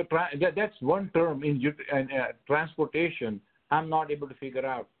 So that's one term in transportation. I'm not able to figure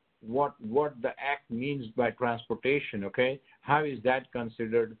out what the act means by transportation. Okay, how is that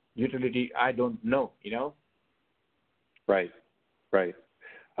considered utility? I don't know. Right.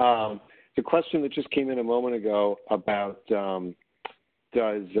 The question that just came in a moment ago about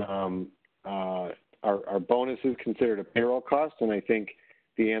are bonuses considered a payroll cost? And I think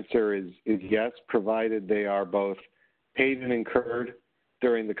the answer is yes, provided they are both paid and incurred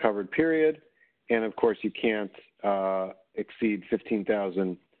during the covered period, and of course you can't exceed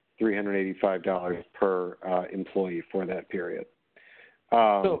 $15,385 per employee for that period.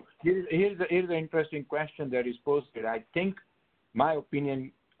 So here's an interesting question that is posted. I think, my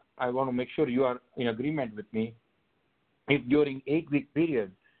opinion, I want to make sure you are in agreement with me. If during 8-week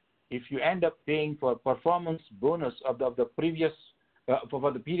period, if you end up paying for performance bonus of the previous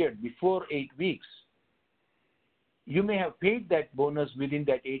for the period before 8 weeks, you may have paid that bonus within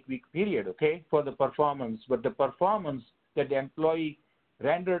that 8-week period, okay, for the performance, but the performance that the employee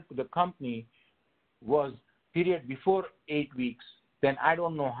rendered to the company was period before 8 weeks, then I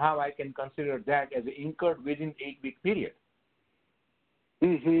don't know how I can consider that as incurred within 8-week period.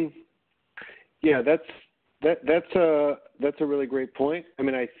 Yeah, that's a really great point. I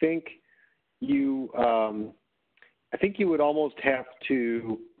mean, I think you would almost have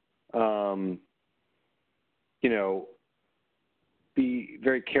to be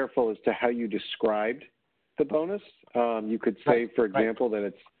very careful as to how you described the bonus. You could say, for example, that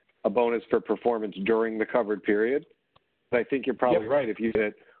it's a bonus for performance during the covered period. But I think you're probably right. If you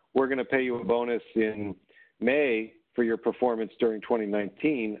said, we're going to pay you a bonus in May for your performance during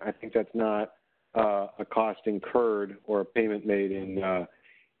 2019, I think that's not a cost incurred or a payment made in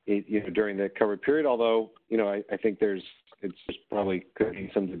during that covered period. Although I think it's just probably could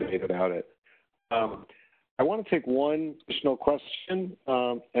be some debate about it. I want to take one additional question,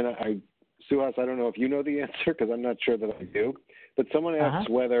 and Suhas, I don't know if you know the answer because I'm not sure that I do. But someone asks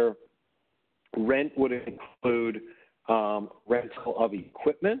whether rent would include rental of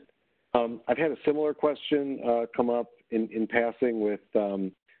equipment. I've had a similar question come up in passing with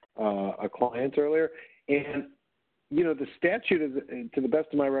a client earlier, and the statute is, to the best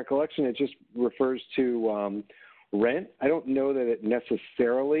of my recollection, it just refers to rent. I don't know that it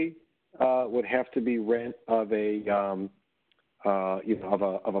necessarily would have to be rent of a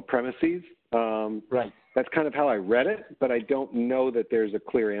of a premises. Right. That's kind of how I read it, but I don't know that there's a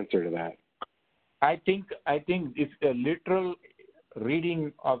clear answer to that. I think if a literal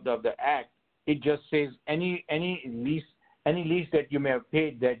reading of the act, it just says any lease that you may have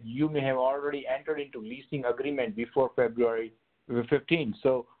paid that you may have already entered into leasing agreement before February 15.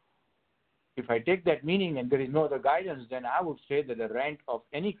 So if I take that meaning and there is no other guidance, then I would say that the rent of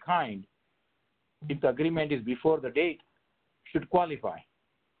any kind, if the agreement is before the date, should qualify.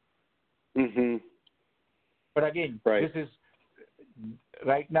 But again, this is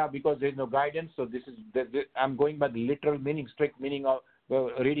right now because there is no guidance. So I'm going by the literal meaning, strict meaning of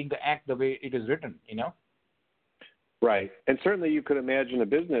reading the act the way it is written. Right, and certainly you could imagine a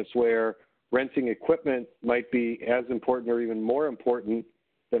business where renting equipment might be as important or even more important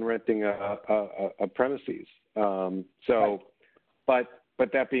than renting a premises.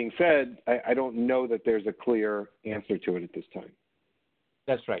 But that being said, I don't know that there's a clear answer to it at this time.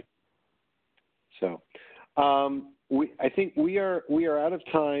 That's right. So, I think we are out of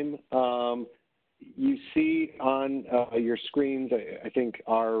time. You see on your screens, I think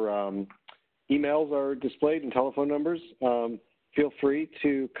our emails are displayed and telephone numbers. Feel free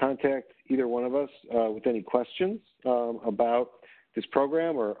to contact either one of us with any questions about this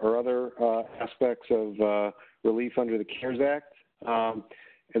program or other aspects of relief under the CARES Act.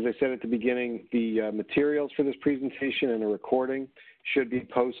 As I said at the beginning, the materials for this presentation and a recording should be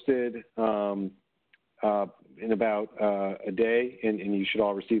posted in about a day, and you should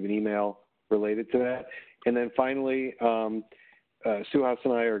all receive an email related to that. And then finally, Suhas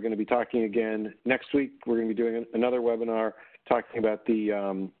and I are going to be talking again next week. We're going to be doing another webinar talking about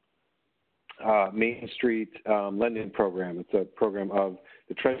the Main Street Lending Program. It's a program of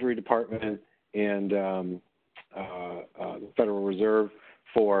the Treasury Department and the Federal Reserve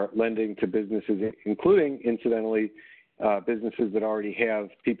for lending to businesses, including, incidentally, businesses that already have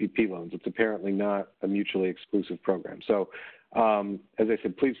PPP loans. It's apparently not a mutually exclusive program. So As I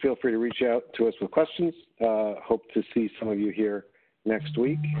said, please feel free to reach out to us with questions. Hope to see some of you here next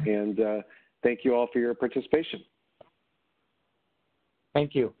week. And thank you all for your participation.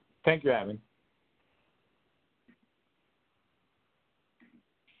 Thank you. Thank you, Evan.